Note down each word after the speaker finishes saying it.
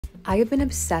I have been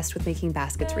obsessed with making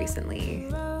baskets recently,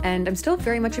 and I'm still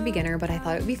very much a beginner, but I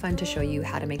thought it would be fun to show you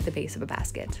how to make the base of a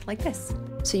basket, like this.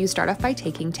 So you start off by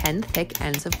taking 10 thick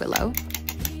ends of willow,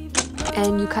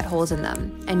 and you cut holes in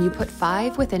them, and you put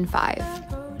 5 within 5.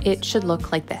 It should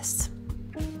look like this.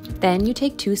 Then you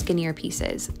take 2 skinnier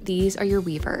pieces. These are your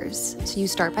weavers. So you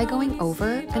start by going over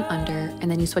and under, and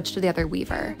then you switch to the other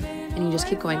weaver, and you just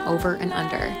keep going over and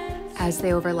under. As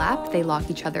they overlap, they lock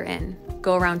each other in.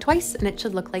 Go around twice and it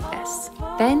should look like this.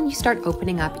 Then you start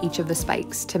opening up each of the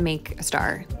spikes to make a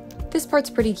star. This part's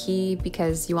pretty key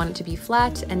because you want it to be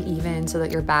flat and even so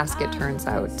that your basket turns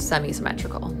out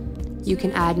semi-symmetrical. You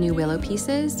can add new willow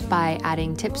pieces by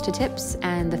adding tips to tips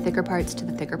and the thicker parts to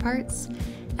the thicker parts,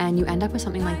 and you end up with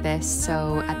something like this.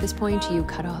 So at this point you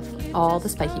cut off all the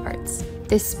spiky parts.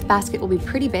 This basket will be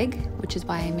pretty big, which is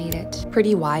why I made it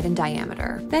pretty wide in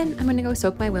diameter. Then I'm gonna go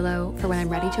soak my willow for when I'm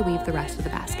ready to weave the rest of the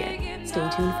basket. Stay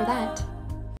tuned for that.